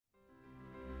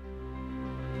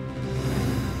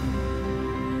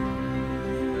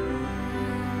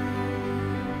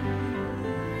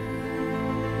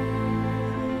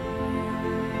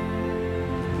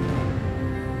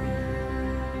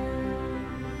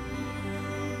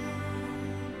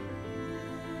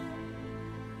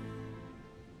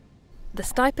the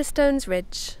Stiperstones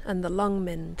Ridge and the Long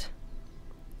Mynd.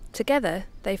 Together,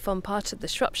 they form part of the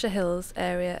Shropshire Hills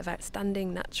area of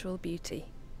outstanding natural beauty.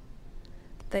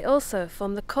 They also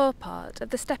form the core part of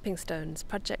the Stepping Stones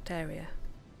project area.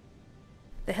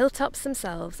 The hilltops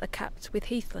themselves are capped with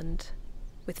heathland,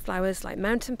 with flowers like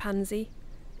mountain pansy,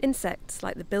 insects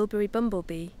like the bilberry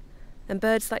bumblebee, and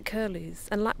birds like curlews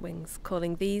and lapwings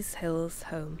calling these hills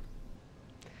home.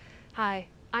 Hi,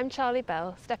 I'm Charlie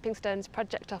Bell, Stepping Stones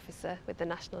Project Officer with the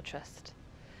National Trust.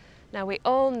 Now, we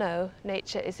all know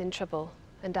nature is in trouble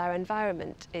and our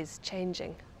environment is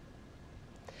changing.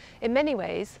 In many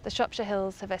ways, the Shropshire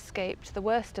Hills have escaped the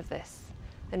worst of this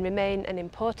and remain an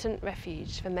important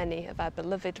refuge for many of our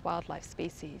beloved wildlife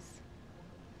species.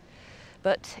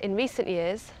 But in recent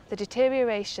years, the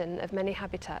deterioration of many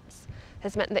habitats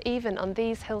has meant that even on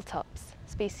these hilltops,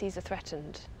 species are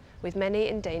threatened, with many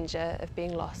in danger of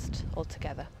being lost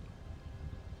altogether.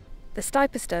 The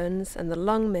Stiperstones and the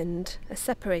Long Mynd are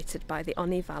separated by the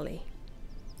Onny Valley.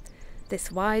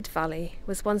 This wide valley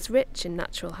was once rich in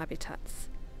natural habitats,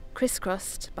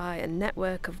 crisscrossed by a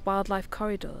network of wildlife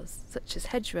corridors such as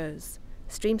hedgerows,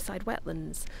 streamside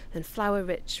wetlands and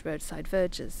flower-rich roadside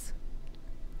verges.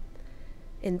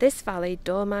 In this valley,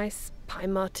 dormice,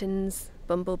 pine martens,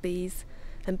 bumblebees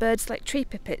and birds like tree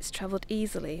pipits travelled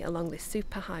easily along this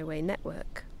superhighway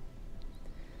network.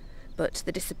 But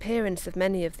the disappearance of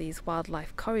many of these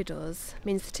wildlife corridors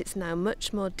means that it's now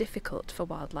much more difficult for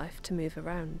wildlife to move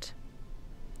around.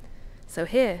 So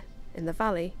here, in the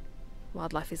valley,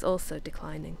 wildlife is also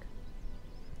declining.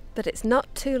 But it's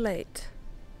not too late.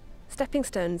 Stepping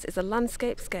Stones is a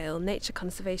landscape-scale nature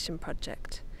conservation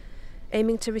project,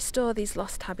 aiming to restore these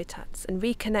lost habitats and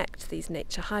reconnect these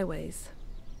nature highways.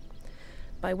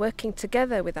 By working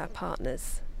together with our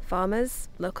partners, farmers,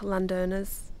 local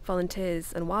landowners,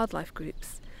 volunteers and wildlife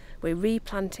groups, we're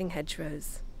replanting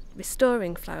hedgerows,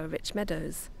 restoring flower-rich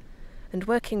meadows, and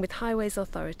working with highways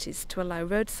authorities to allow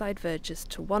roadside verges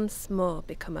to once more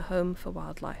become a home for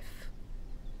wildlife.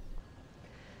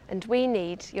 And we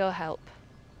need your help,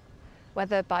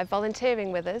 whether by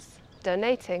volunteering with us,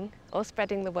 donating or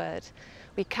spreading the word.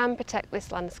 We can protect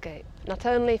this landscape, not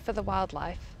only for the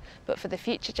wildlife, but for the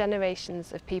future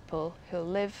generations of people who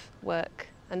live, work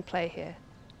and play here.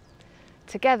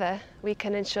 Together, we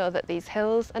can ensure that these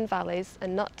hills and valleys are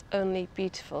not only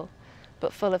beautiful,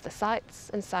 but full of the sights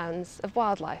and sounds of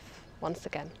wildlife once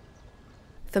again.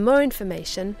 For more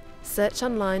information, search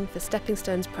online for Stepping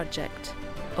Stones Project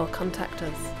or contact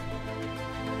us.